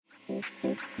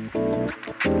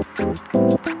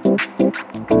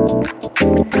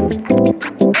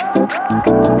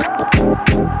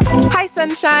Hi,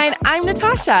 Sunshine. I'm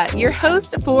Natasha, your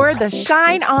host for the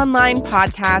Shine Online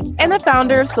podcast and the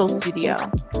founder of Soul Studio.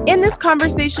 In this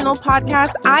conversational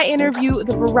podcast, I interview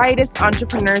the brightest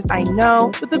entrepreneurs I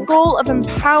know with the goal of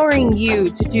empowering you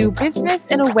to do business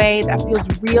in a way that feels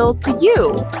real to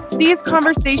you. These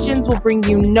conversations will bring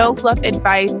you no-fluff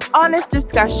advice, honest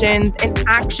discussions, and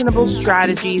actionable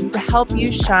strategies to help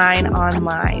you shine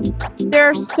online. There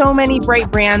are so many bright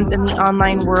brands in the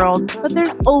online world, but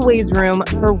there's always room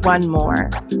for one more.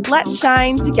 Let's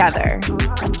shine together.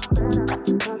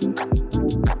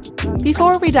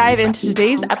 Before we dive into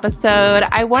today's episode,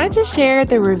 I wanted to share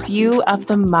the review of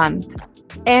the month.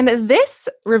 And this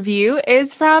review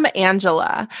is from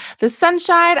Angela, the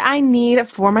sunshine I need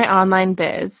for my online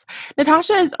biz.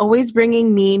 Natasha is always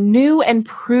bringing me new and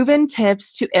proven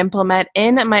tips to implement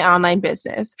in my online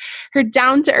business. Her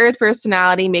down-to-earth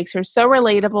personality makes her so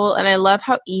relatable, and I love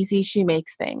how easy she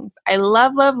makes things. I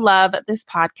love, love, love this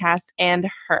podcast and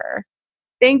her.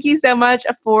 Thank you so much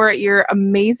for your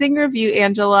amazing review,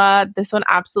 Angela. This one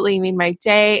absolutely made my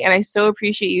day, and I so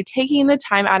appreciate you taking the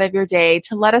time out of your day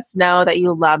to let us know that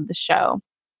you love the show.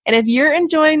 And if you're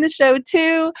enjoying the show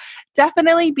too,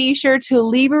 definitely be sure to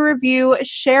leave a review,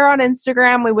 share on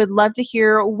Instagram. We would love to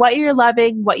hear what you're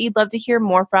loving, what you'd love to hear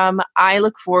more from. I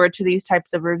look forward to these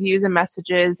types of reviews and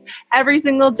messages every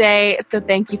single day. So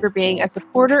thank you for being a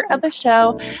supporter of the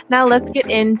show. Now let's get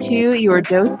into your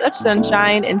dose of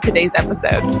sunshine in today's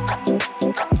episode.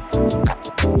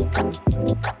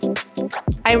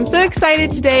 I'm so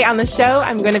excited today on the show.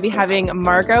 I'm going to be having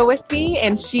Margo with me,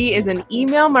 and she is an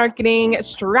email marketing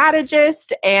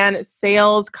strategist and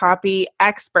sales copy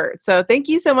expert. So thank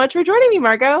you so much for joining me,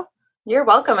 Margo. You're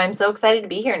welcome. I'm so excited to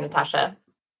be here, Natasha.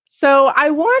 So I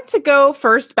want to go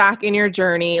first back in your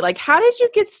journey. Like, how did you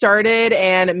get started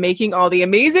and making all the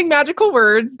amazing magical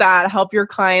words that help your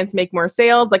clients make more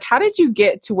sales? Like, how did you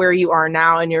get to where you are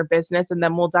now in your business? And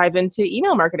then we'll dive into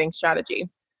email marketing strategy.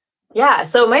 Yeah.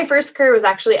 So my first career was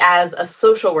actually as a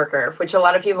social worker, which a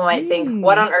lot of people might think,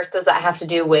 what on earth does that have to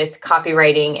do with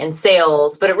copywriting and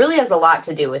sales? But it really has a lot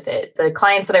to do with it. The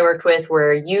clients that I worked with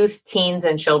were youth, teens,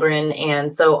 and children.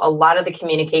 And so a lot of the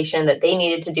communication that they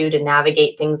needed to do to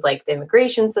navigate things like the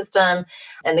immigration system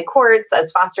and the courts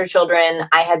as foster children,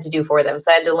 I had to do for them.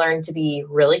 So I had to learn to be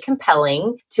really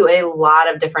compelling to a lot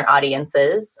of different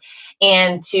audiences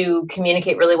and to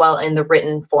communicate really well in the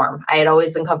written form. I had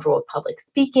always been comfortable with public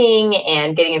speaking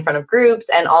and getting in front of groups.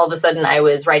 And all of a sudden I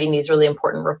was writing these really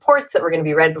important reports that were going to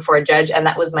be read before a judge. And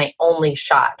that was my only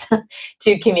shot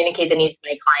to communicate the needs of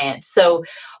my client. So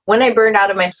when I burned out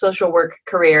of my social work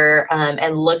career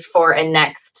and looked for a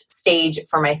next stage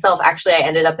for myself, actually, I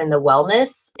ended up in the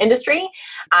wellness industry.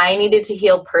 I needed to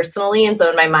heal personally. And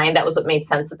so in my mind, that was what made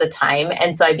sense at the time.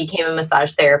 And so I became a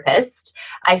massage therapist.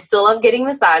 I still love getting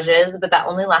massages, but that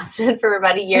only lasted for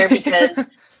about a year because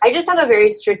I just have a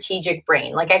very strategic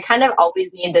brain. Like I kind of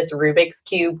always need this Rubik's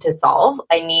Cube to solve.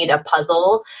 I need a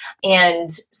puzzle.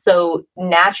 And so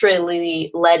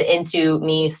naturally led into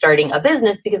me starting a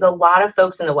business because a lot of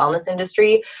folks in the wellness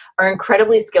industry are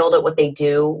incredibly skilled at what they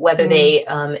do, whether they,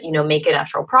 make a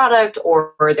natural product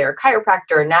or they're a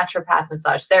chiropractor, a naturopath,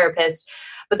 massage therapist,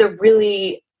 but they're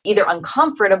really either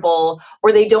uncomfortable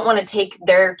or they don't want to take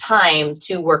their time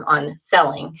to work on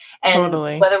selling. And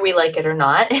Totally. Whether we like it or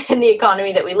not, in the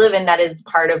economy that we live in, that is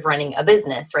part of running a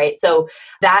business, right? So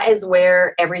that is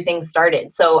where everything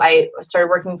started. So I started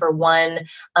working for one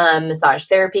massage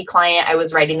therapy client. I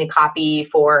was writing the copy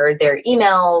for their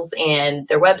emails and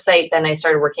their website. Then I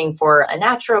started working for a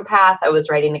naturopath. I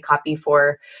was writing the copy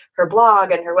for her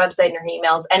blog and her website and her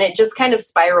emails. And it just kind of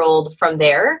spiraled from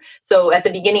there. So at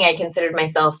the beginning, I considered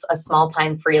myself a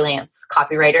small-time freelance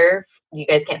copywriter. You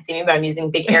guys can't see me, but I'm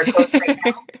using big air quotes right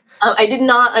now. I did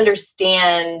not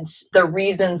understand the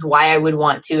reasons why I would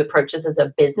want to approach this as a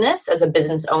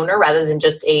business owner, rather than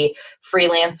just a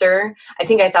freelancer. I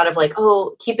think I thought of like,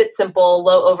 keep it simple,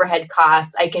 low overhead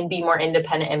costs. I can be more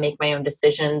independent and make my own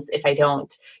decisions if I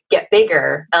don't get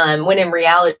bigger. When in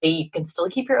reality, you can still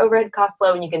keep your overhead costs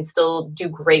low and you can still do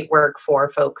great work for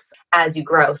folks as you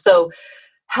grow. So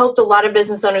helped a lot of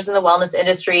business owners in the wellness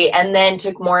industry, and then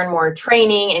took more and more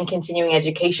training and continuing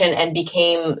education and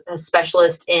became a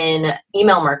specialist in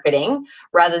email marketing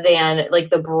rather than like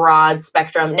the broad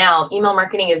spectrum. Now, email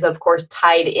marketing is of course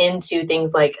tied into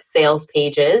things like sales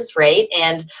pages, right?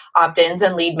 And opt-ins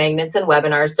and lead magnets and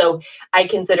webinars. So I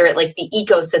consider it like the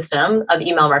ecosystem of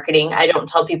email marketing. I don't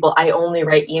tell people I only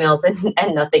write emails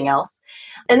and nothing else.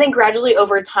 And then gradually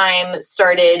over time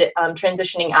started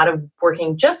transitioning out of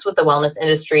working just with the wellness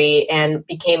industry industry and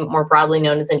became more broadly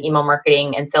known as an email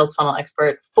marketing and sales funnel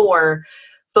expert for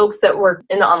folks that work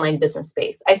in the online business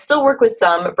space. I still work with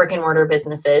some brick and mortar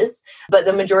businesses, but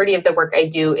the majority of the work I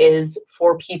do is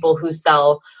for people who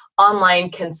sell online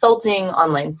consulting,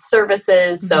 online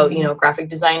services. So, graphic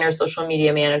designer, social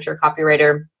media manager,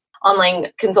 copywriter,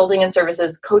 online consulting and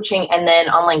services, coaching, and then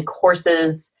online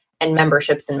courses and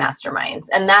memberships and masterminds.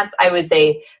 And that's, I would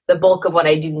say, the bulk of what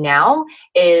I do now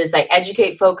is I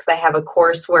educate folks. I have a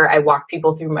course where I walk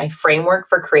people through my framework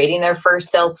for creating their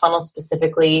first sales funnel,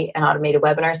 specifically an automated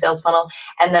webinar sales funnel.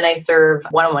 And then I serve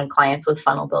one-on-one clients with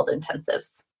funnel build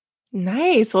intensives.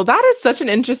 Nice. Well, that is such an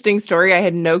interesting story. I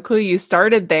had no clue you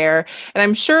started there. And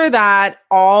I'm sure that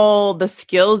all the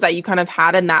skills that you kind of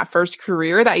had in that first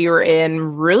career that you were in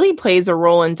really plays a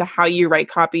role into how you write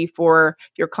copy for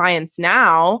your clients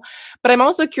now. But I'm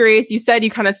also curious, you said you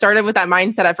kind of started with that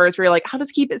mindset at first where you're like, I'll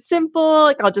just keep it simple.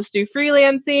 Like, I'll just do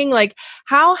freelancing. Like,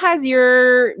 how has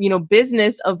your,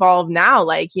 business evolved now?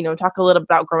 Like, talk a little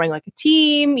about growing like a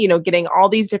team, getting all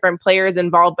these different players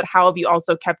involved, but how have you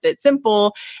also kept it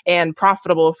simple and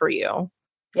profitable for you?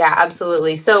 Yeah,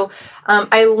 absolutely. So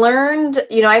I learned,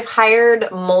 I've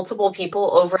hired multiple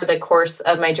people over the course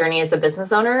of my journey as a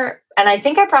business owner. And I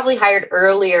think I probably hired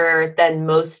earlier than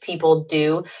most people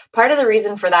do. Part of the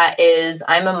reason for that is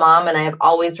I'm a mom and I have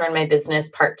always run my business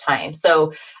part-time.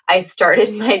 So I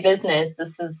started my business.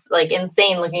 This is like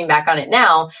insane looking back on it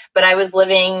now, but I was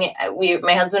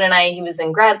my husband and I, he was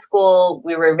in grad school.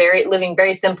 We were living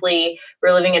very simply. We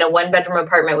were living in a 1-bedroom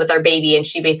apartment with our baby, and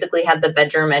she basically had the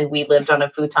bedroom and we lived on a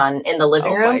futon in the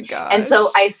living room. My gosh. And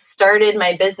so I started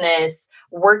my business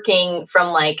working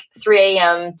from like 3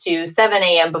 a.m. to 7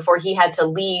 a.m. before he had to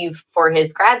leave for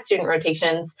his grad student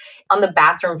rotations on the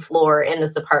bathroom floor in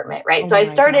this apartment, right? So I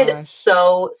started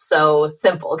so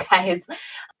simple, guys.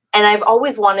 And I've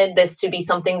always wanted this to be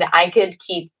something that I could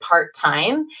keep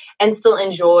part-time and still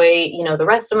enjoy, the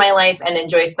rest of my life and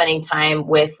enjoy spending time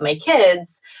with my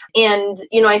kids. And,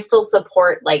 I still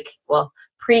support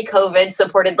pre-COVID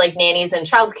supported like nannies and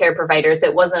childcare providers.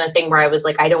 It wasn't a thing where I was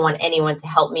like, I don't want anyone to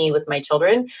help me with my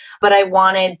children, but I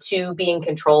wanted to be in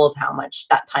control of how much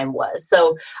that time was.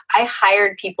 So I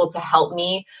hired people to help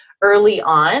me early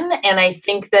on. And I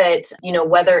think that,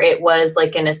 whether it was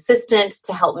like an assistant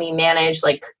to help me manage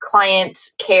like client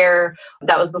care,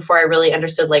 that was before I really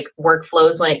understood like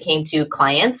workflows when it came to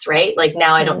clients, right? Like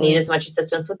now I don't need as much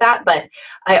assistance with that, but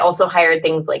I also hired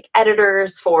things like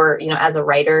editors for, as a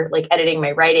writer, like editing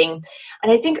my writing.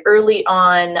 And I think early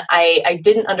on, I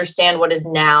didn't understand what is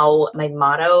now my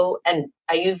motto. And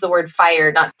I use the word fire,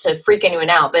 not to freak anyone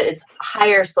out, but it's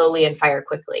hire slowly and fire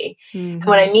quickly. Mm-hmm. And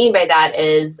what I mean by that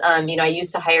is, I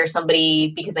used to hire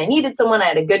somebody because I needed someone. I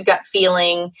had a good gut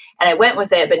feeling and I went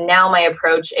with it. But now my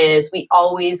approach is we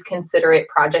always consider it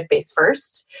project-based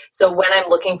first. So when I'm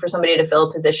looking for somebody to fill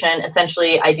a position,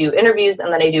 essentially I do interviews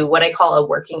and then I do what I call a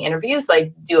working interview. So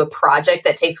I do a project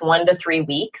that takes 1 to 3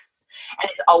 weeks and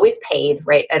it's always paid,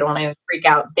 right? I don't want to freak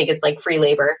out and think it's like free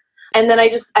labor. And then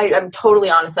I'm totally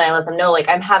honest and I let them know, like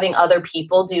I'm having other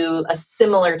people do a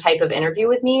similar type of interview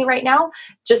with me right now,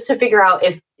 just to figure out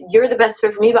if you're the best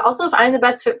fit for me, but also if I'm the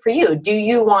best fit for you. Do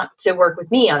you want to work with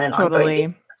me on an ongoing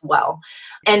basis as well?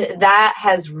 And that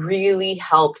has really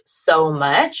helped so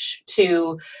much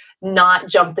to not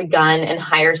jump the gun and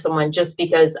hire someone just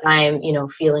because I'm,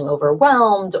 feeling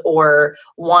overwhelmed or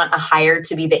want a hire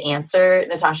to be the answer.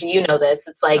 Natasha, you know this.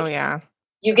 It's like, oh, yeah.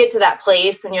 You get to that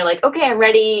place and you're like, okay, I'm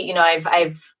ready.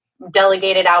 I've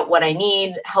delegated out what I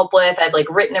need help with. I've like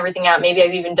written everything out. Maybe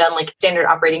I've even done like standard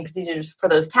operating procedures for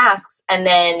those tasks. And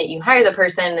then you hire the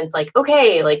person and it's like,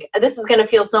 okay, like this is going to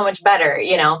feel so much better,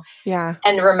 Yeah.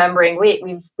 And remembering, wait,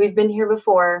 we've been here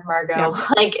before, Margo. Yeah.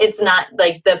 Like it's not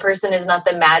like the person is not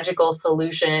the magical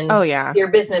solution. Oh yeah.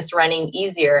 Your business running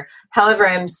easier. However,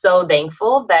 I'm so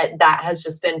thankful that has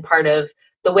just been part of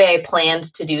the way I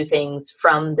planned to do things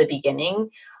from the beginning.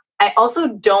 I also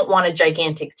don't want a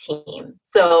gigantic team.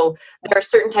 So there are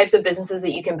certain types of businesses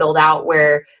that you can build out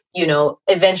where,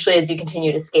 eventually as you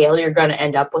continue to scale, you're going to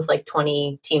end up with like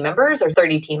 20 team members or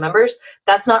 30 team members.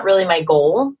 That's not really my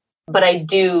goal. But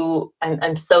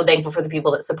I'm so thankful for the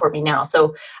people that support me now.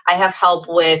 So I have help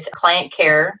with client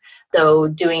care. So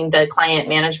doing the client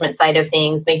management side of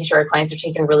things, making sure our clients are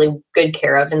taken really good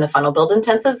care of in the funnel build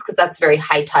intensives, because that's very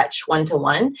high touch,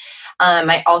 1-to-1.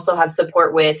 I also have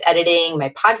support with editing my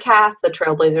podcast, the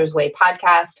Trailblazers Way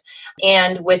podcast,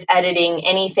 and with editing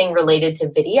anything related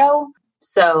to video.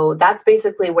 So that's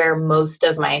basically where most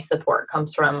of my support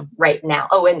comes from right now.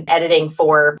 Oh, and editing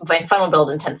for my funnel build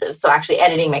intensive. So actually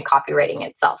editing my copywriting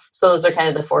itself. So those are kind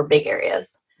of the 4 big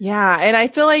areas. Yeah. And I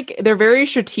feel like they're very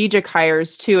strategic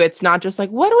hires too. It's not just like,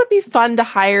 what would be fun to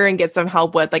hire and get some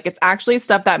help with? Like, it's actually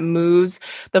stuff that moves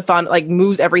the fun, like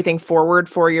moves everything forward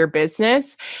for your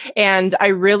business. And I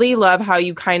really love how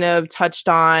you kind of touched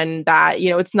on that,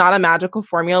 it's not a magical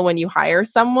formula when you hire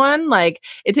someone. Like,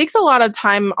 it takes a lot of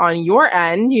time on your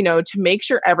end, to make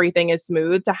sure everything is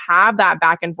smooth, to have that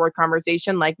back and forth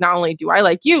conversation. Like, not only do I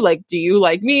like you, like, do you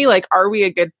like me? Like, are we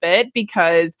a good fit?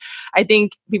 Because I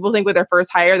think people think with their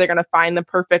first hire, they're going to find the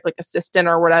perfect like assistant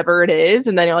or whatever it is.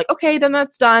 And then you're like, okay, then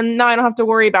that's done. Now I don't have to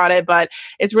worry about it. But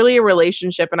it's really a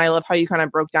relationship. And I love how you kind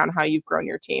of broke down how you've grown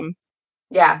your team.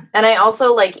 Yeah. And I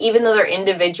also like, even though they're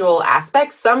individual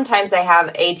aspects, sometimes I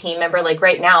have a team member, like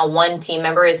right now, one team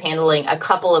member is handling a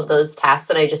couple of those tasks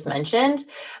that I just mentioned.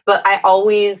 But I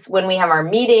always, when we have our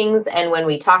meetings and when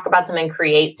we talk about them and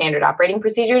create standard operating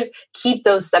procedures, keep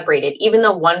those separated, even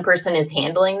though one person is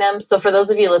handling them. So for those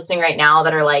of you listening right now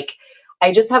that are like,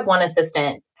 I just have one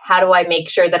assistant, how do I make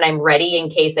sure that I'm ready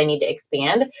in case I need to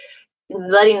expand?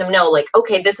 Letting them know, like,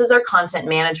 okay, this is our content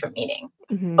management meeting.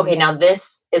 Mm-hmm. Okay, now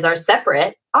this is our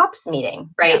separate ops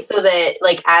meeting, right? Yeah. So that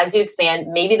like as you expand,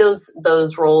 maybe those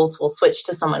roles will switch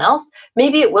to someone else.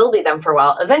 Maybe it will be them for a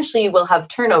while. Eventually you will have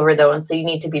turnover though. And so you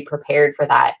need to be prepared for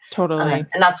that. Totally.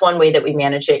 And that's one way that we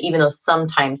manage it, even though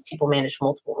sometimes people manage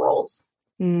multiple roles.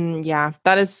 Yeah,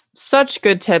 that is such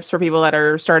good tips for people that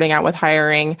are starting out with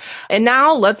hiring. And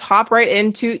now let's hop right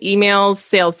into emails,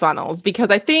 sales funnels,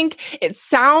 because I think it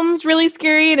sounds really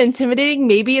scary and intimidating.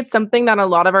 Maybe it's something that a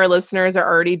lot of our listeners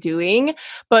are already doing,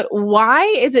 but why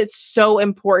is it so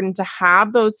important to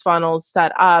have those funnels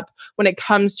set up when it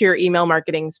comes to your email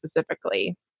marketing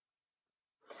specifically?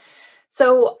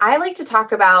 So I like to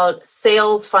talk about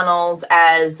sales funnels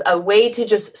as a way to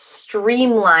just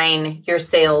streamline your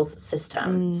sales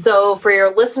system. So for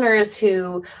your listeners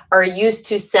who are used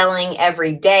to selling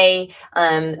every day,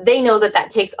 they know that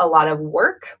takes a lot of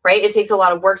work, right? It takes a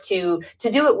lot of work to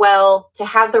do it well, to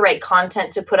have the right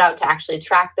content to put out to actually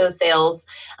track those sales,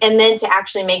 and then to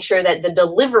actually make sure that the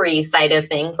delivery side of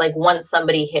things, like once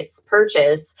somebody hits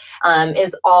purchase,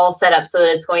 is all set up so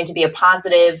that it's going to be a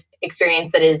positive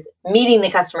experience that is meeting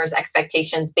the customer's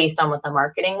expectations based on what the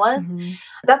marketing was. Mm-hmm.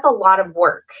 That's a lot of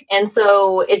work. And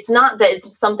so it's not that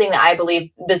it's something that I believe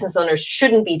business owners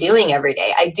shouldn't be doing every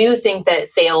day. I do think that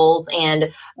sales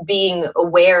and being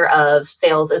aware of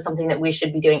sales is something that we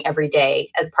should be doing every day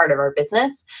as part of our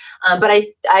business. But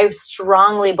I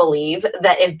strongly believe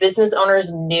that if business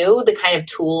owners knew the kind of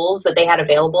tools that they had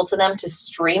available to them to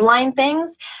streamline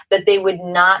things, that they would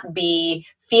not be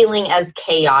feeling as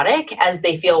chaotic as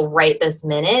they feel right this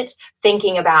minute,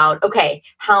 thinking about, okay,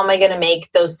 how am I going to make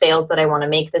those sales that I want to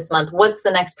make this month? What's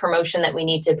the next promotion that we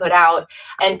need to put out?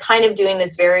 And kind of doing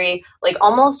this very like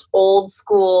almost old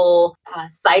school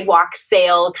sidewalk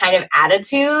sale kind of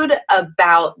attitude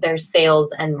about their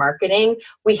sales and marketing.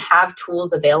 We have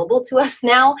tools available to us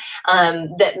now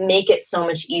that make it so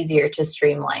much easier to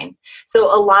streamline.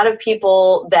 So a lot of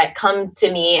people that come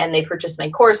to me and they purchase my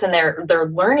course and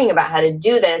they're learning about how to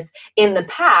do this. In the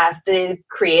past, they've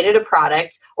created a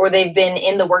product or they've been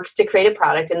in the works to create a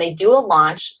product and they do a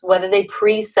launch, whether they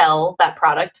pre-sell that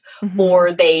product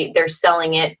or they're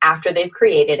selling it after they've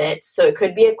created it. So it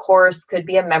could be a course, could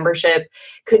be a membership,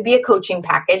 could be a coaching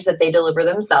package that they deliver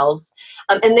themselves.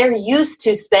 And they're used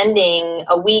to spending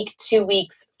a week, 2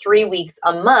 weeks, 3 weeks,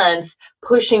 a month,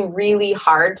 pushing really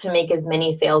hard to make as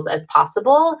many sales as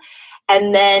possible.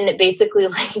 And then basically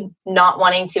like not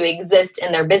wanting to exist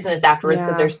in their business afterwards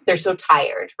because they're so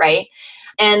tired, right?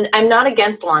 And I'm not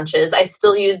against launches. I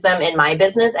still use them in my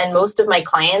business, and most of my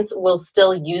clients will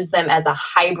still use them as a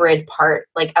hybrid part,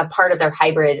 like a part of their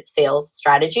hybrid sales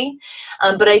strategy.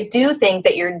 But I do think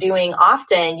that you're doing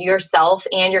often yourself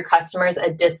and your customers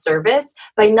a disservice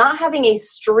by not having a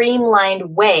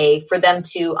streamlined way for them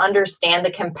to understand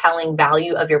the compelling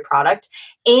value of your product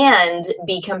and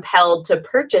be compelled to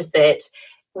purchase it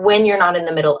when you're not in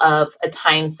the middle of a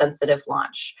time-sensitive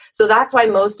launch. So that's why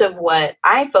most of what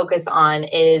I focus on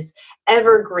is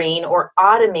evergreen or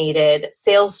automated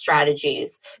sales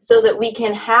strategies so that we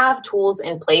can have tools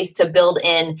in place to build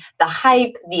in the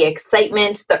hype, the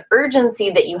excitement, the urgency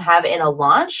that you have in a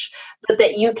launch, but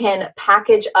that you can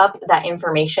package up that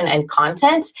information and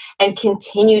content and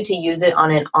continue to use it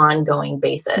on an ongoing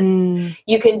basis.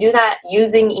 You can do that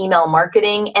using email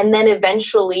marketing, and then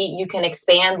eventually you can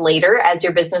expand later as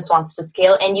your business wants to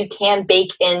scale, and you can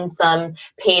bake in some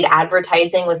paid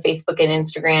advertising with Facebook and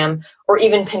Instagram or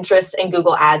even Pinterest and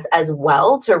Google Ads as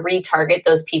well to retarget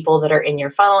those people that are in your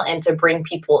funnel and to bring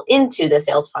people into the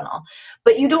sales funnel.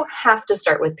 But you don't have to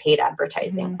start with paid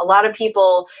advertising. A lot of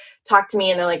people talk to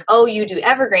me and they're like, oh, you do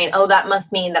Evergreen. Oh, that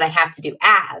must mean that I have to do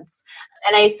ads.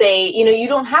 And I say, you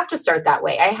don't have to start that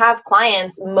way. I have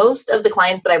clients, most of the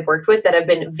clients that I've worked with that have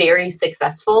been very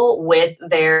successful with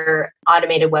their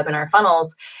automated webinar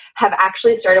funnels have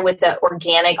actually started with the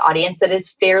organic audience that is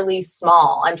fairly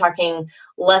small. I'm talking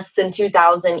less than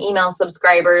 2,000 email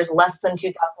subscribers, less than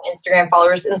 2,000 Instagram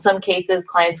followers, in some cases,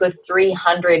 clients with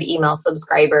 300 email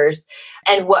subscribers.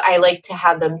 And what I like to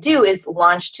have them do is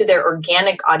launch to their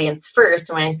organic audience first.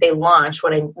 And when I say launch,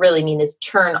 what I really mean is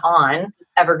turn on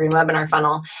Evergreen webinar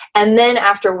funnel. And then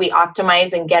after we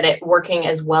optimize and get it working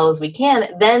as well as we can,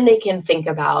 then they can think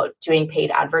about doing paid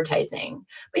advertising.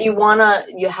 But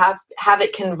you have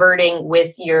it converting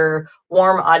with your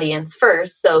warm audience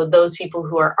first. So those people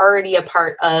who are already a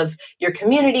part of your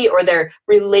community or they're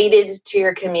related to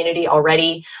your community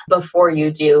already before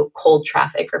you do cold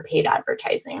traffic or paid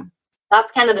advertising.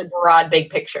 That's kind of the broad big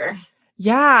picture.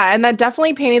 Yeah. And that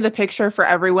definitely painted the picture for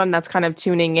everyone that's kind of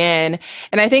tuning in.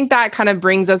 And I think that kind of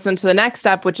brings us into the next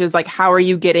step, which is like, how are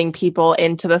you getting people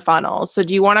into the funnel? So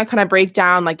do you want to kind of break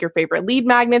down like your favorite lead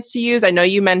magnets to use? I know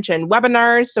you mentioned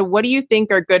webinars. So what do you think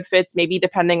are good fits, maybe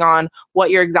depending on what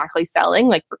you're exactly selling,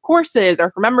 like for courses or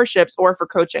for memberships or for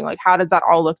coaching? Like, how does that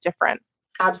all look different?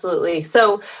 Absolutely.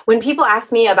 So when people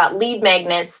ask me about lead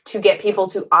magnets to get people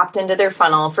to opt into their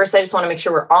funnel, first, I just want to make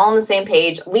sure we're all on the same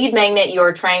page. Lead magnet,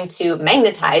 you're trying to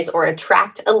magnetize or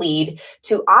attract a lead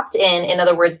to opt in. In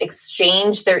other words,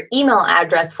 exchange their email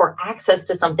address for access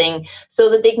to something so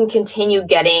that they can continue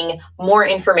getting more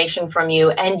information from you.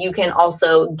 And you can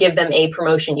also give them a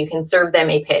promotion. You can serve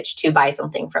them a pitch to buy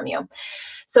something from you.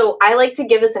 So I like to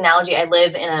give this analogy. I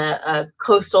live in a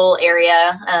coastal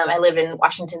area. I live in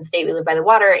Washington State. We live by the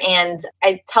water. And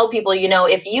I tell people,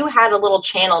 if you had a little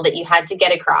channel that you had to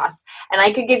get across, and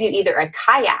I could give you either a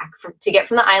kayak to get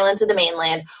from the island to the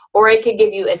mainland, or I could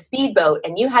give you a speedboat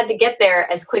and you had to get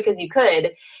there as quick as you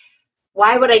could,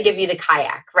 why would I give you the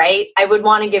kayak, right? I would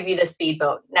want to give you the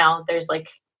speedboat. Now, there's like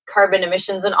carbon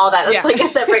emissions and all that. That's like a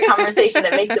separate conversation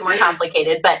that makes it more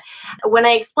complicated. But when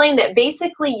I explain that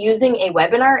basically using a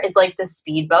webinar is like the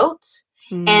speedboat,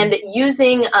 and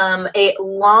using a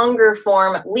longer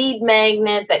form lead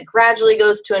magnet that gradually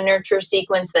goes to a nurture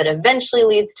sequence that eventually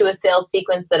leads to a sales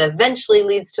sequence that eventually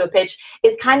leads to a pitch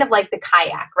is kind of like the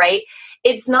kayak, right?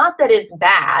 It's not that it's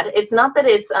bad. It's not that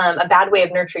it's a bad way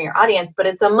of nurturing your audience, but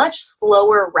it's a much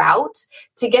slower route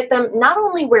to get them not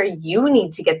only where you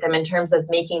need to get them in terms of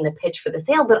making the pitch for the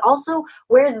sale, but also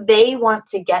where they want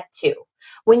to get to.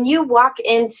 When you walk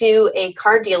into a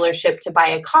car dealership to buy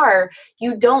a car,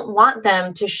 you don't want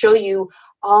them to show you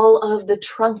all of the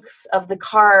trunks of the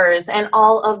cars and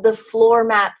all of the floor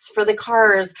mats for the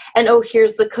cars. And oh,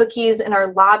 here's the cookies in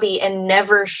our lobby, and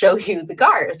never show you the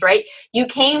cars, right? You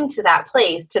came to that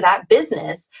place, to that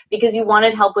business, because you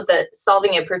wanted help with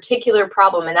solving a particular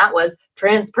problem, and that was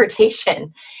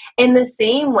transportation. In the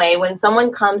same way, when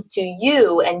someone comes to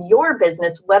you and your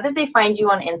business, whether they find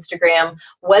you on Instagram,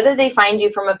 whether they find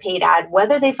you from a paid ad,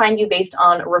 whether they find you based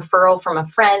on referral from a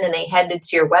friend and they headed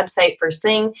to your website first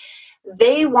thing,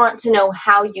 they want to know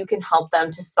how you can help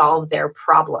them to solve their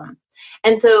problem.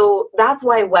 And so that's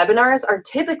why webinars are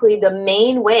typically the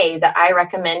main way that I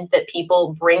recommend that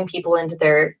people bring people into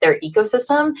their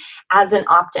ecosystem as an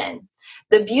opt-in.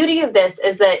 The beauty of this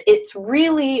is that it's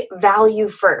really value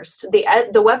first. The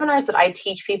webinars that I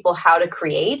teach people how to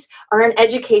create are an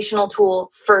educational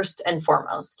tool first and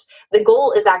foremost. The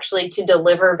goal is actually to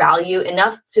deliver value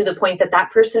enough to the point that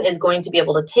that person is going to be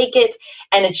able to take it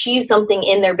and achieve something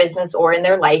in their business or in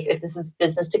their life, if this is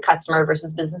business to customer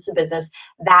versus business to business,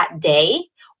 that day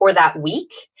or that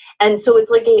week. And so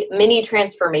it's like a mini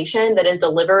transformation that is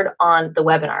delivered on the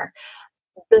webinar.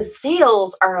 The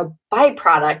sales are a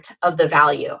byproduct of the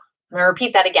value. I'm going to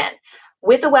repeat that again.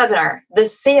 With a webinar, the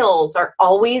sales are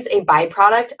always a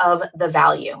byproduct of the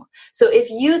value. So if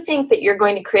you think that you're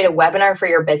going to create a webinar for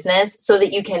your business so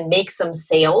that you can make some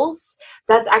sales,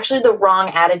 that's actually the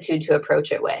wrong attitude to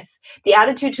approach it with. The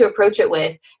attitude to approach it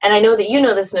with, and I know that you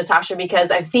know this, Natasha,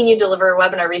 because I've seen you deliver a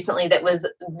webinar recently that was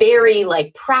very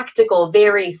practical,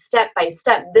 very step by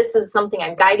step. This is something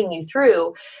I'm guiding you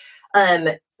through.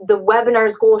 the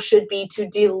webinar's goal should be to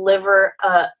deliver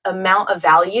a amount of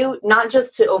value, not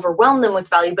just to overwhelm them with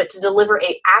value, but to deliver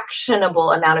a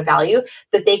actionable amount of value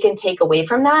that they can take away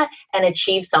from that and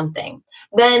achieve something.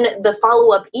 Then the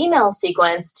follow-up email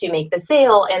sequence to make the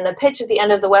sale and the pitch at the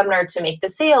end of the webinar to make the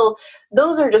sale,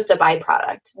 those are just a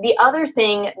byproduct. The other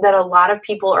thing that a lot of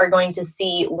people are going to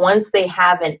see once they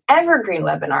have an evergreen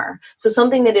webinar, so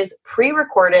something that is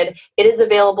pre-recorded, it is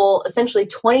available essentially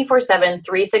 24/7,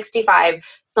 365.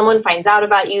 Someone finds out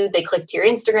about you, they click to your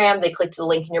Instagram, they click to the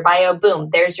link in your bio, boom,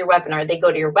 there's your webinar. They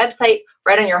go to your website,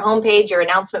 right on your homepage, your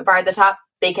announcement bar at the top,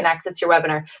 they can access your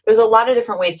webinar. There's a lot of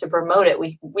different ways to promote it.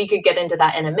 We could get into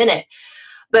that in a minute.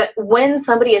 But when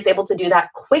somebody is able to do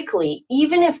that quickly,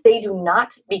 even if they do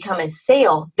not become a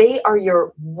sale, they are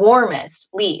your warmest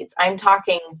leads. I'm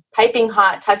talking piping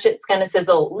hot, touch it, it's going to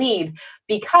sizzle lead,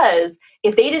 because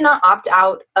if they did not opt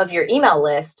out of your email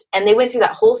list and they went through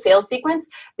that whole sales sequence,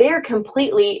 they are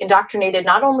completely indoctrinated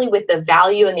not only with the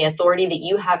value and the authority that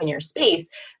you have in your space,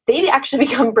 they actually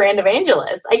become brand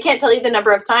evangelists. I can't tell you the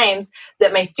number of times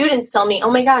that my students tell me, oh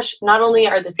my gosh, not only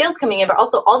are the sales coming in, but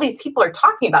also all these people are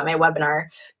talking about my webinar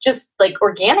just like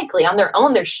organically on their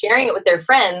own. They're sharing it with their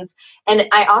friends. And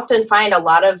I often find a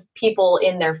lot of people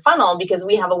in their funnel, because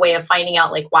we have a way of finding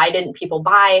out like why didn't people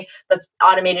buy, that's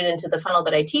automated into the funnel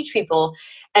that I teach people.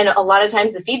 And a lot of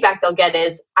times the feedback they'll get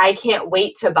is, I can't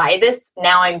wait to buy this.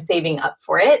 Now I'm saving up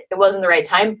for it. It wasn't the right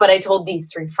time, but I told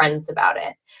these 3 friends about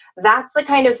it. That's the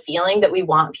kind of feeling that we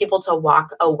want people to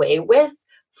walk away with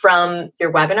from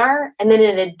your webinar. And then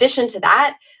in addition to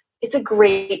that, it's a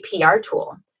great PR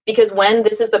tool, because when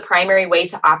this is the primary way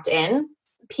to opt in,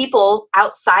 people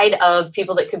outside of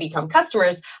people that could become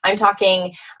customers, I'm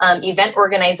talking event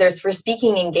organizers for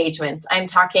speaking engagements. I'm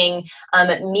talking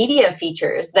media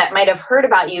features that might have heard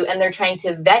about you and they're trying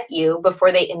to vet you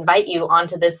before they invite you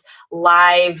onto this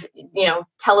live,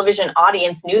 television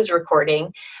audience news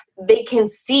recording. They can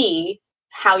see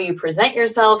how you present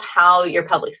yourself, how your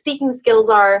public speaking skills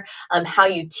are, how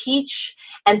you teach.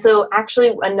 And so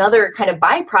actually another kind of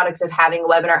byproduct of having a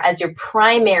webinar as your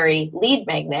primary lead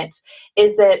magnet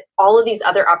is that all of these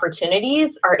other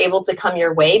opportunities are able to come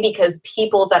your way, because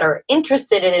people that are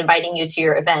interested in inviting you to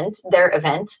your event, their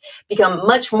event, become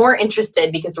much more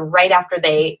interested, because right after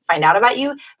they find out about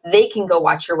you, they can go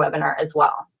watch your webinar as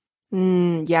well.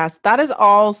 Yes, that is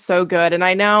all so good. And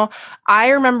I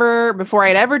remember before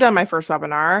I'd ever done my first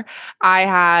webinar, I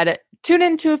had tuned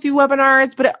into a few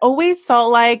webinars, but it always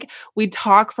felt like we'd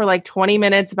talk for like 20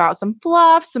 minutes about some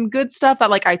fluff, some good stuff that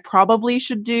like I probably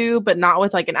should do, but not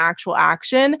with like an actual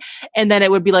action. And then it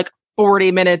would be like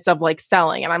 40 minutes of like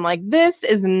selling. And I'm like, this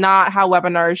is not how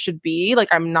webinars should be. Like,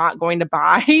 I'm not going to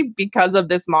buy because of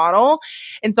this model.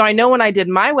 And so I know when I did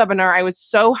my webinar, I was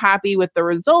so happy with the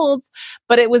results,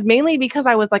 but it was mainly because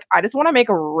I was like, I just want to make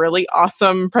a really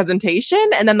awesome presentation.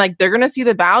 And then like, they're going to see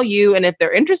the value. And if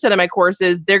they're interested in my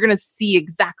courses, they're going to see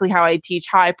exactly how I teach,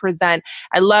 how I present.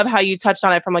 I love how you touched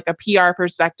on it from like a PR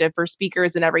perspective for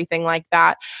speakers and everything like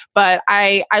that. But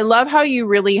I love how you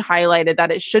really highlighted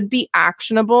that it should be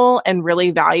actionable and really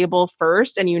valuable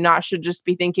first. And you not should just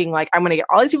be thinking like, I'm going to get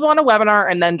all these people on a webinar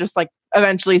and then just like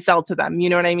eventually sell to them. You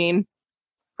know what I mean?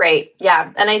 Right.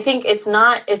 Yeah. And I think it's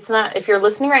not, if you're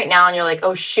listening right now and you're like,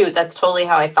 oh shoot, that's totally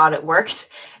how I thought it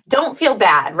worked. Don't feel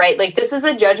bad, right? Like, this is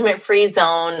a judgment-free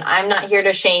zone. I'm not here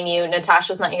to shame you.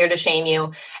 Natasha's not here to shame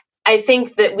you. I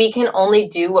think that we can only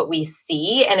do what we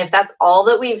see. And if that's all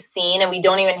that we've seen and we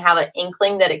don't even have an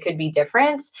inkling that it could be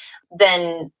different,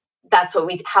 then that's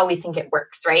how we think it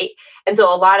works, right? And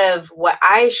so a lot of what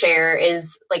I share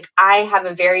is like, I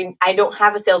don't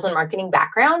have a sales and marketing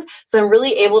background, so I'm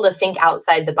really able to think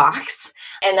outside the box.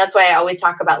 And that's why I always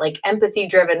talk about like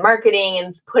empathy-driven marketing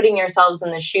and putting yourselves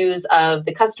in the shoes of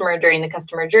the customer during the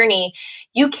customer journey.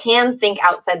 You can think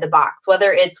outside the box,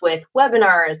 whether it's with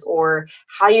webinars or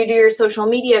how you do your social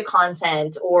media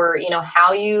content or,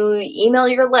 how you email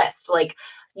your list. Like,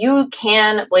 you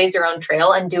can blaze your own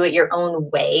trail and do it your own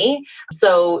way.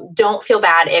 So don't feel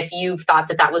bad if you've thought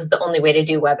that was the only way to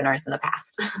do webinars in the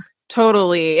past.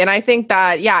 Totally. And I think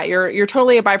that, yeah, you're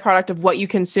totally a byproduct of what you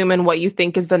consume and what you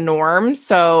think is the norm.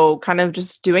 So kind of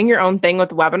just doing your own thing with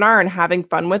the webinar and having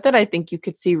fun with it, I think you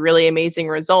could see really amazing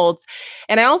results.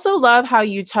 And I also love how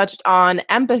you touched on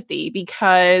empathy,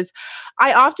 because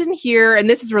I often hear, and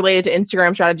this is related to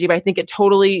Instagram strategy, but I think it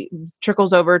totally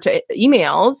trickles over to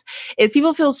emails, is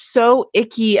people feel so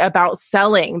icky about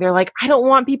selling. They're like, I don't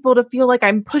want people to feel like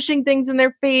I'm pushing things in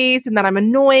their face and that I'm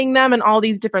annoying them and all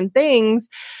these different things.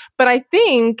 But I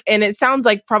think, and it sounds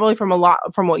like probably from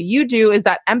what you do, is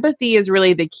that empathy is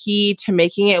really the key to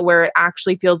making it where it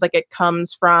actually feels like it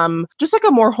comes from just like a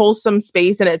more wholesome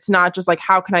space. And it's not just like,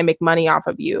 how can I make money off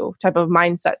of you type of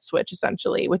mindset switch,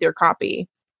 essentially, with your copy.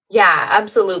 Yeah,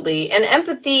 absolutely. And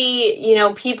empathy,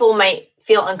 people might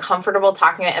feel uncomfortable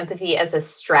talking about empathy as a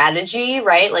strategy,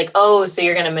 right? Like, oh, so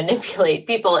you're going to manipulate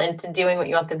people into doing what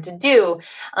you want them to do.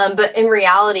 But in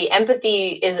reality,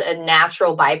 empathy is a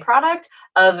natural byproduct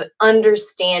of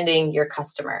understanding your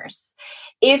customers.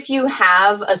 If you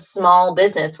have a small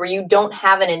business where you don't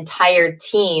have an entire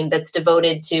team that's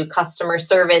devoted to customer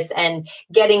service and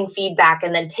getting feedback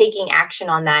and then taking action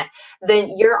on that,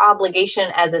 then your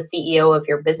obligation as a CEO of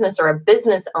your business or a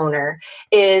business owner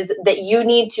is that you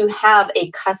need to have a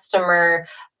customer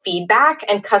feedback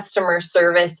and customer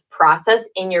service process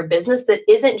in your business that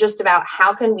isn't just about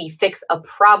how can we fix a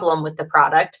problem with the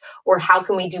product or how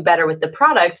can we do better with the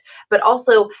product, but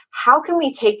also how can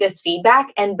we take this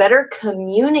feedback and better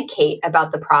communicate about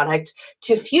the product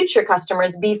to future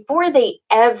customers before they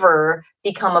ever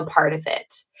become a part of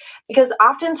it. Because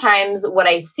oftentimes what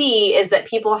I see is that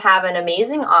people have an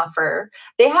amazing offer,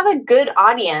 they have a good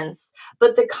audience,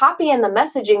 but the copy and the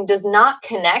messaging does not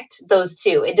connect those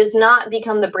two. It does not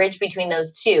become the bridge between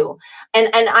those two. And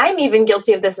I'm even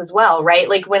guilty of this as well, right?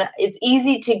 Like when it's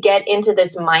easy to get into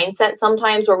this mindset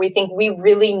sometimes where we think we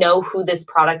really know who this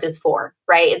product is for,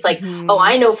 right? It's like, oh,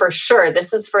 I know for sure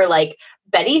this is for like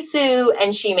Betty Sue,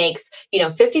 and she makes,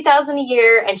 $50,000 a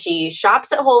year, and she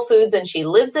shops at Whole Foods, and she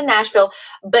lives in Nashville.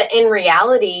 But in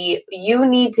reality, you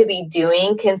need to be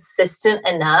doing consistent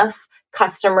enough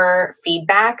customer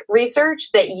feedback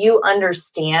research that you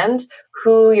understand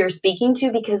who you're speaking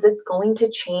to, because it's going to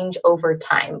change over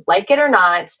time. Like it or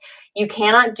not, you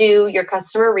cannot do your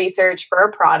customer research for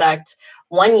a product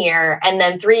 1 year and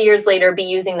then 3 years later be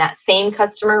using that same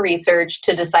customer research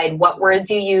to decide what words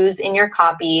you use in your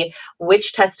copy,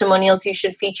 which testimonials you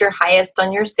should feature highest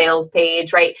on your sales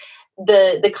page, right?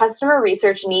 The customer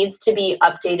research needs to be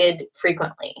updated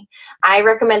frequently. I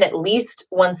recommend at least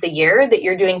once a year that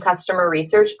you're doing customer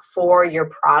research for your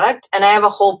product. And I have a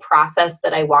whole process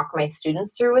that I walk my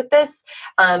students through with this.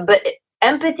 But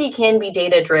empathy can be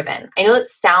data driven. I know it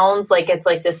sounds like it's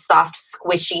like this soft,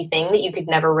 squishy thing that you could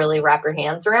never really wrap your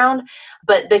hands around,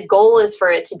 but the goal is for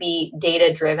it to be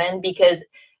data driven, because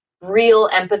real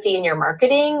empathy in your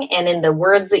marketing and in the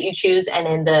words that you choose and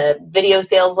in the video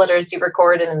sales letters you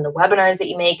record and in the webinars that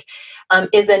you make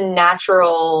is a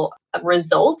natural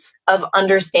result of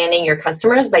understanding your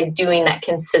customers by doing that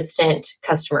consistent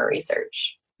customer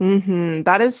research.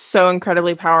 That is so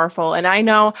incredibly powerful. And I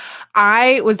know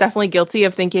I was definitely guilty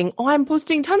of thinking, oh, I'm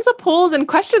posting tons of polls and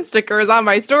question stickers on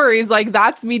my stories. Like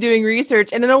that's me doing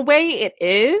research. And in a way it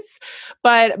is.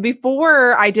 But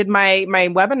before I did my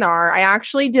webinar, I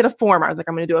actually did a form. I was like,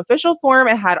 I'm going to do an official form.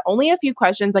 It had only a few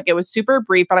questions. Like it was super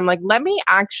brief, but I'm like, let me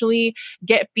actually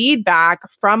get feedback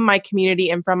from my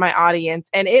community and from my audience.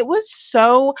 And it was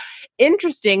so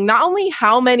interesting. Not only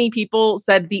how many people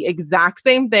said the exact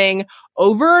same thing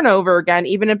over and over again,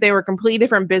 even if they were completely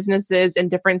different businesses in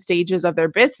different stages of their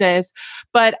business,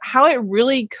 but how it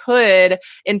really could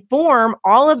inform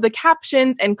all of the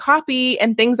captions and copy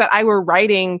and things that I were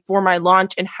writing for my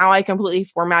launch and how I completely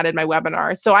formatted my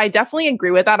webinar. So I definitely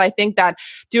agree with that. I think that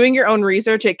doing your own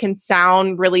research, it can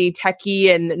sound really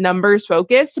techie and numbers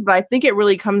focused, but I think it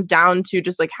really comes down to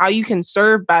just like how you can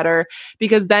serve better,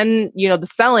 because then, the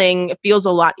selling feels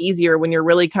a lot easier when you're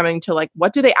really coming to like,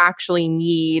 what do they actually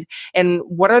need? And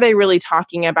what are they really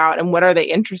talking about? And what are they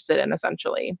interested in,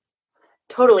 essentially?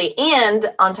 Totally.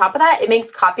 And on top of that, it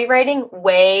makes copywriting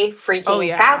way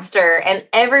freaking faster. And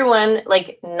everyone,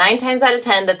 like 9 times out of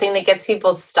 10, the thing that gets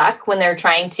people stuck when they're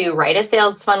trying to write a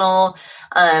sales funnel,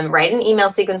 write an email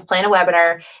sequence, plan a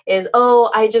webinar is,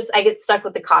 I get stuck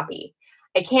with the copy.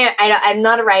 I'm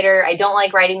not a writer. I don't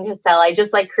like writing to sell. I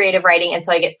just like creative writing. And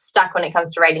so I get stuck when it comes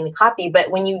to writing the copy.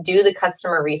 But when you do the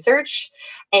customer research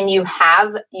and you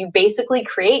basically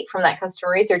create from that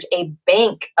customer research a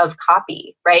bank of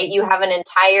copy, right? You have an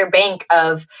entire bank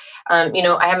of,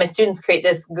 I have my students create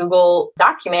this Google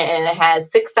document and it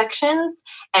has 6 sections.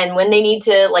 And when they need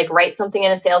to like write something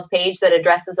in a sales page that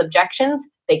addresses objections,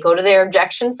 they go to their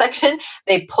objection section,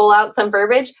 they pull out some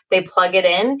verbiage, they plug it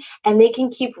in, and they can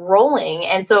keep rolling.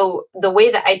 And so the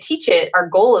way that I teach it, our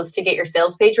goal is to get your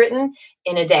sales page written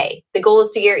in a day. The goal is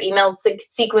to get your email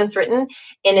sequence written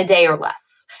in a day or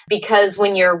less. Because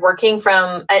when you're working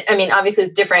from, obviously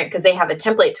it's different because they have a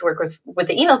template to work with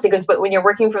the email sequence, but when you're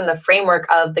working from the framework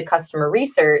of the customer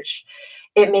research,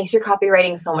 it makes your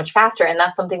copywriting so much faster. And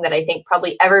that's something that I think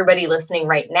probably everybody listening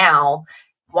right now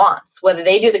wants. Whether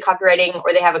they do the copywriting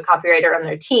or they have a copywriter on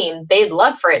their team, they'd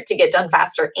love for it to get done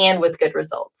faster and with good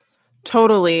results.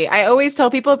 Totally. I always tell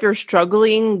people if you're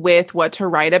struggling with what to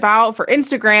write about for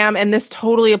Instagram, and this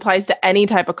totally applies to any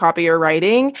type of copy you're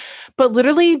writing, but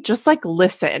literally just like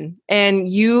listen and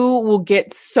you will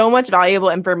get so much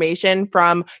valuable information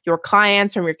from your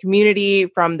clients, from your community,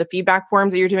 from the feedback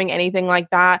forums that you're doing, anything like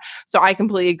that. So I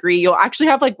completely agree. You'll actually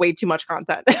have like way too much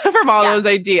content from all those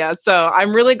ideas. So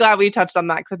I'm really glad we touched on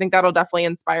that because I think that'll definitely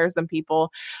inspire some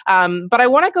people. But I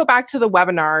want to go back to the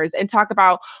webinars and talk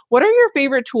about what are your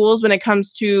favorite tools when it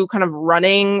comes to kind of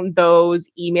running those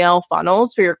email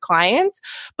funnels for your clients,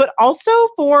 but also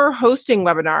for hosting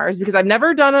webinars, because I've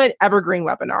never done an Evergreen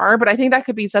webinar, but I think that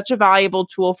could be such a valuable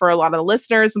tool for a lot of the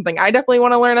listeners, something I definitely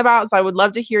want to learn about. So I would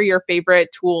love to hear your favorite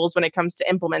tools when it comes to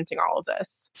implementing all of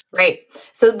this. Right.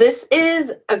 So this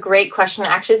is a great question.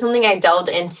 Actually, something I delved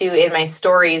into in my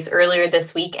stories earlier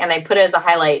this week, and I put it as a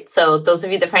highlight. So those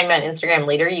of you that find me on Instagram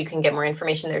later, you can get more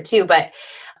information there too. But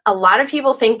a lot of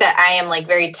people think that I am like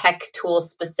very tech tool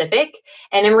specific.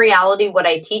 And in reality, what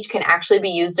I teach can actually be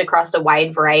used across a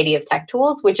wide variety of tech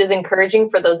tools, which is encouraging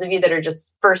for those of you that are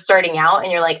just first starting out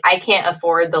and you're like, I can't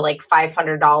afford the like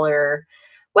 $500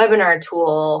 webinar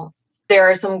tool. There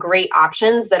are some great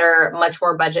options that are much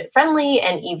more budget friendly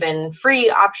and even free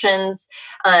options.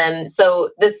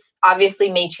 So this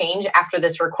obviously may change after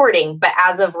this recording, but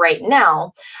as of right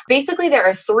now, basically there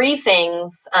are three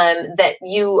things that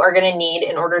you are going to need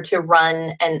in order to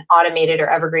run an automated or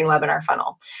evergreen webinar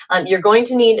funnel. You're going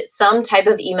to need some type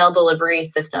of email delivery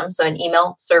system. So an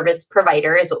email service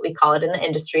provider is what we call it in the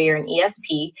industry, or an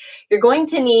ESP. You're going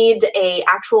to need an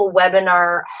actual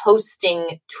webinar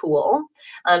hosting tool.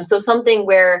 So something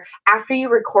where after you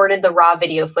recorded the raw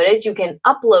video footage, you can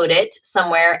upload it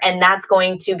somewhere, and that's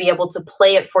going to be able to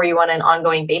play it for you on an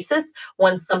ongoing basis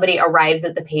once somebody arrives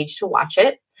at the page to watch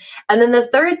it. And then the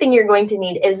third thing you're going to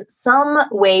need is some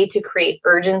way to create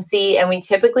urgency. And we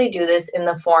typically do this in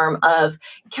the form of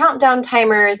countdown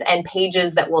timers and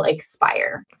pages that will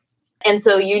expire. And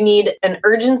so you need an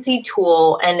urgency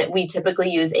tool, and we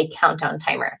typically use a countdown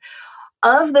timer.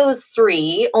 Of those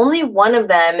three, only one of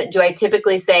them do I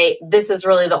typically say, this is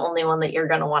really the only one that you're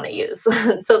going to want to use.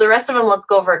 So the rest of them, let's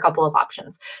go over a couple of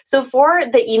options. So for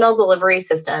the email delivery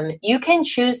system, you can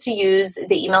choose to use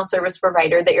the email service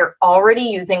provider that you're already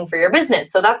using for your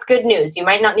business. So that's good news. You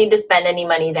might not need to spend any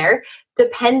money there,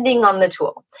 depending on the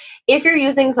tool. If you're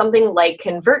using something like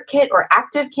ConvertKit or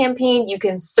ActiveCampaign, you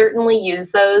can certainly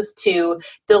use those to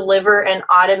deliver an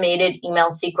automated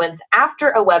email sequence after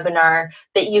a webinar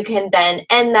that you can then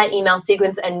end that email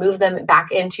sequence and move them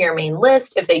back into your main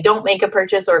list. If they don't make a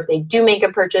purchase, or if they do make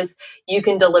a purchase, you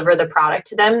can deliver the product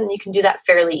to them. You can do that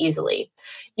fairly easily.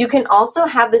 You can also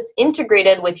have this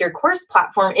integrated with your course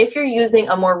platform if you're using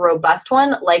a more robust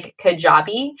one like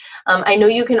Kajabi. I know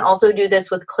you can also do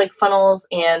this with ClickFunnels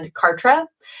and Kartra.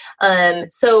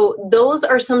 So those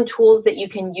are some tools that you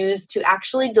can use to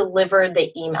actually deliver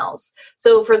the emails.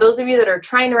 So for those of you that are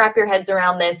trying to wrap your heads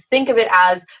around this, think of it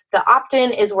as the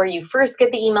opt-in is where you first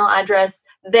get the email address,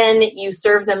 then you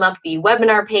serve them up the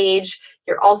webinar page.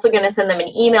 You're also going to send them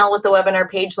an email with the webinar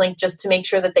page link just to make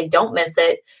sure that they don't miss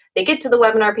it. They get to the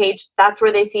webinar page. That's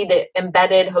where they see the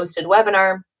embedded hosted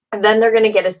webinar. And then they're going to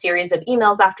get a series of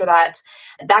emails after that.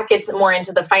 That gets more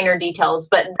into the finer details,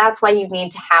 but that's why you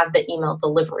need to have the email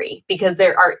delivery, because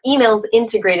there are emails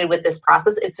integrated with this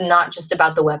process. It's not just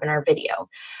about the webinar video.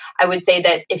 I would say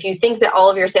that if you think that all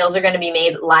of your sales are going to be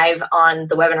made live on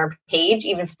the webinar page,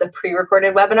 even if it's a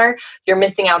pre-recorded webinar, you're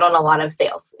missing out on a lot of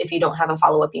sales if you don't have a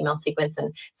follow-up email sequence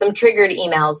and some triggered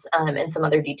emails and some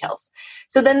other details.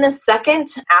 So then the second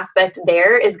aspect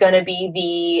there is going to be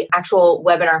the actual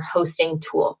webinar hosting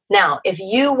tool. Now, if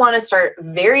you want to start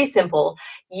very simple,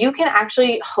 you can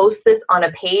actually host this on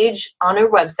a page on your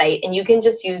website, and you can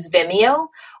just use Vimeo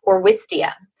or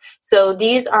Wistia. So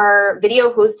these are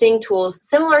video hosting tools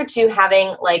similar to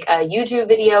having like a YouTube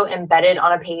video embedded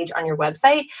on a page on your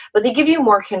website, but they give you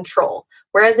more control.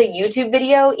 Whereas a YouTube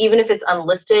video, even if it's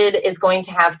unlisted, is going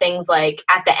to have things like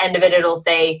at the end of it, it'll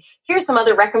say, here's some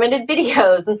other recommended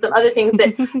videos and some other things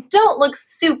that don't look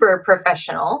super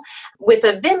professional. With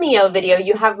a Vimeo video,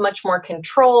 you have much more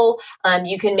control.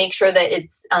 You can make sure that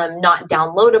it's not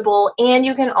downloadable, and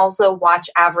you can also watch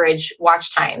average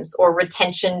watch times or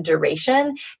retention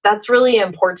duration. That's really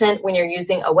important when you're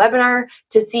using a webinar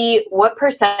to see what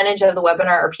percentage of the webinar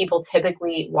are people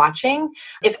typically watching.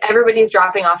 If everybody's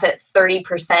dropping off at 30%,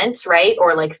 right,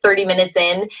 or like 30 minutes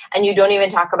in, and you don't even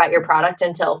talk about your product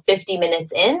until 50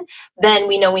 minutes in, then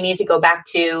we know we need to go back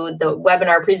to the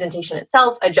webinar presentation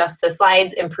itself, adjust the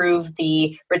slides, improve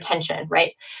the retention,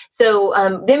 right? So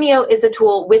Vimeo is a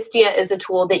tool, Wistia is a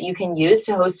tool that you can use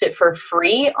to host it for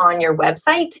free on your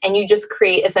website. And you just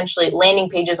create essentially landing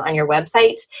pages on your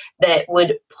website that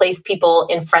would place people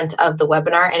in front of the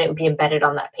webinar, and it would be embedded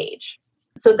on that page.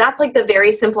 So that's like the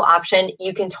very simple option.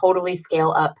 You can totally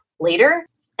scale up later.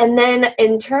 And then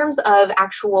in terms of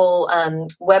actual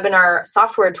webinar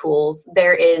software tools,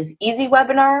 there is Easy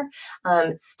Webinar,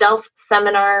 Stealth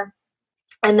Seminar,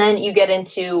 and then you get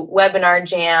into Webinar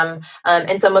Jam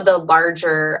and some of the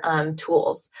larger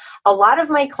tools. A lot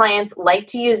of my clients like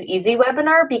to use Easy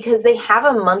Webinar because they have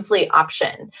a monthly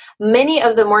option. Many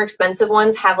of the more expensive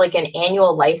ones have like an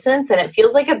annual license, and it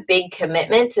feels like a big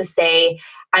commitment to say,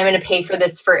 I'm going to pay for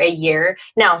this for a year.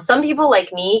 Now, some people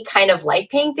like me kind of like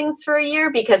paying things for a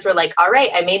year because we're like, all right,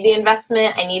 I made the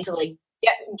investment. I need to like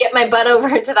get my butt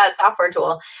over to that software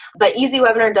tool. But Easy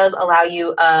Webinar does allow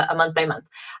you a month by month.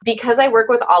 Because I work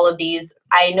with all of these,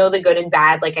 I know the good and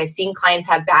bad. Like I've seen clients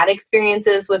have bad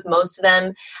experiences with most of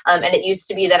them. And it used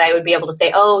to be that I would be able to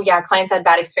say, oh yeah, clients had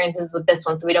bad experiences with this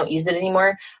one, so we don't use it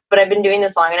anymore. But I've been doing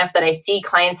this long enough that I see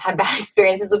clients have bad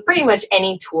experiences with pretty much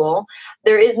any tool.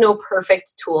 There is no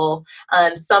perfect tool.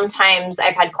 Sometimes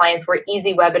I've had clients where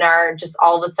Easy Webinar, just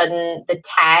all of a sudden the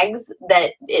tags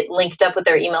that it linked up with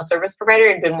their email service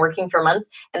provider had been working for months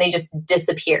and they just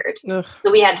disappeared. Ugh.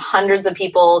 So we had hundreds of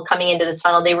people coming into this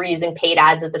funnel. They were using paid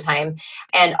ads at the time.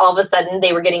 And all of a sudden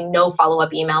they were getting no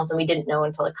follow-up emails, and we didn't know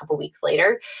until a couple weeks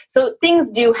later. So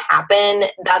things do happen.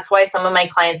 That's why some of my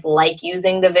clients like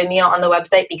using the Vimeo on the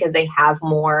website, because they have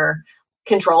more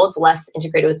control. It's less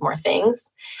integrated with more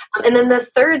things. And then the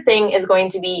third thing is going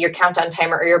to be your countdown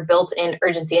timer or your built-in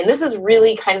urgency. And this is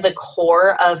really kind of the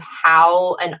core of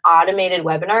how an automated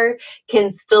webinar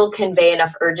can still convey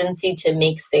enough urgency to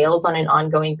make sales on an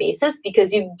ongoing basis,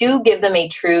 because you do give them a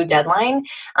true deadline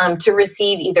to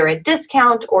receive either a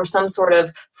discount or some sort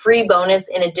of free bonus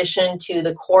in addition to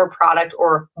the core product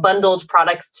or bundled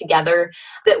products together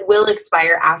that will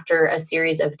expire after a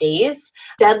series of days.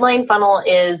 Deadline Funnel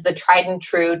is the tried and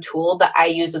true tool that I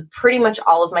use with pretty much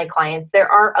all of my clients. There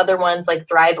are other ones like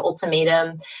Thrive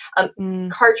Ultimatum.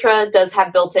 Kartra does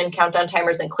have built-in countdown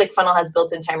timers, and ClickFunnels has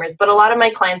built-in timers, but a lot of my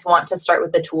clients want to start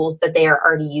with the tools that they are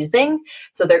already using.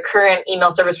 So their current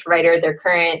email service provider, their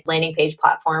current landing page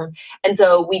platform. And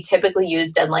so we typically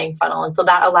use Deadline Funnel. And so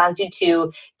that allows you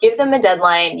to give them a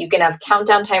deadline. You can have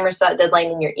countdown timers set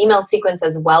deadline in your email sequence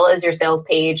as well as your sales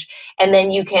page. And then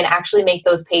you can actually make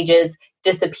those pages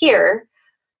disappear.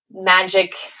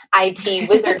 Magic IT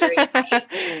wizardry.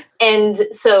 And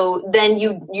so then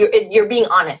you're being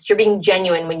honest. You're being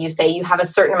genuine when you say you have a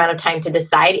certain amount of time to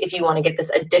decide if you want to get this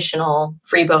additional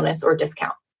free bonus or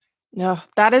discount. No,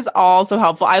 that is all so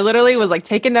helpful. I literally was like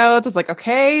taking notes. I was like,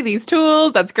 okay, these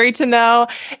tools, that's great to know.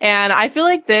 And I feel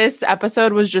like this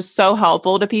episode was just so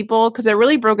helpful to people because it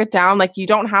really broke it down. Like you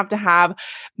don't have to have,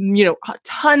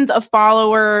 tons of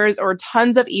followers or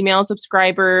tons of email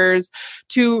subscribers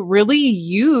to really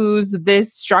use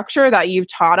this structure that you've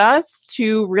taught us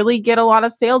to really get a lot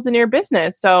of sales in your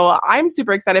business. So I'm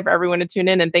super excited for everyone to tune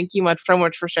in, and thank you so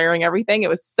much for sharing everything. It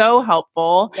was so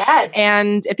helpful. Yes.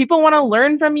 And if people want to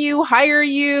learn from you, hire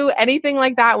you, anything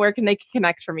like that, where can they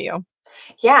connect from you?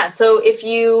 Yeah. So if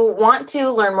you want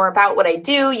to learn more about what I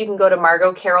do, you can go to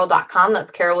margocarroll.com.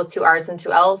 That's Carroll with 2 R's and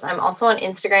 2 L's. I'm also on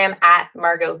Instagram at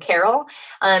Margo Carroll.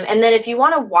 And then if you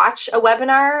want to watch a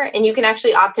webinar, and you can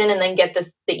actually opt in and then get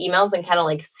the emails and kind of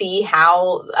like see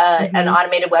how an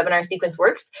automated webinar sequence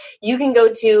works, you can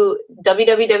go to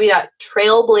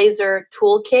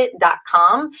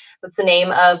www.trailblazertoolkit.com. That's the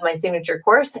name of my signature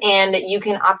course. And you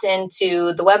can opt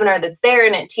into the webinar that's there,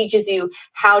 and it teaches you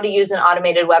how to use an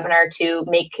automated webinar to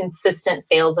make consistent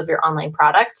sales of your online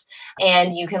product.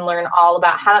 And you can learn all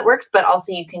about how that works, but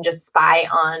also you can just spy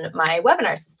on my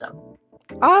webinar system.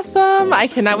 Awesome. I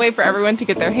cannot wait for everyone to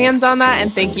get their hands on that.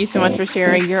 And thank you so much for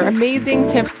sharing your amazing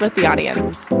tips with the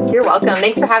audience. You're welcome.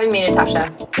 Thanks for having me,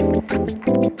 Natasha.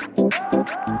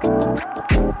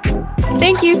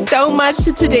 Thank you so much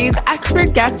to today's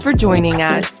expert guest for joining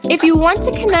us. If you want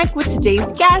to connect with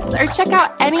today's guests or check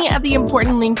out any of the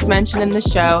important links mentioned in the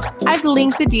show, I've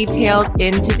linked the details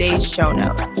in today's show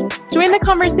notes. Join the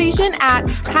conversation at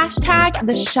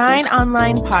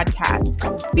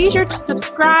 #TheShineOnlinePodcast. Be sure to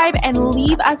subscribe and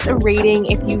leave us a rating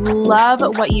if you love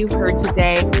what you've heard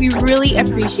today. We really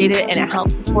appreciate it, and it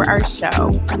helps support our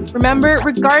show. Remember,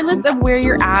 regardless of where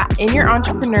you're at in your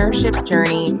entrepreneurship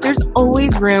journey, there's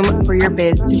always room for your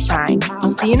biz to shine.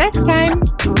 I'll see you next time.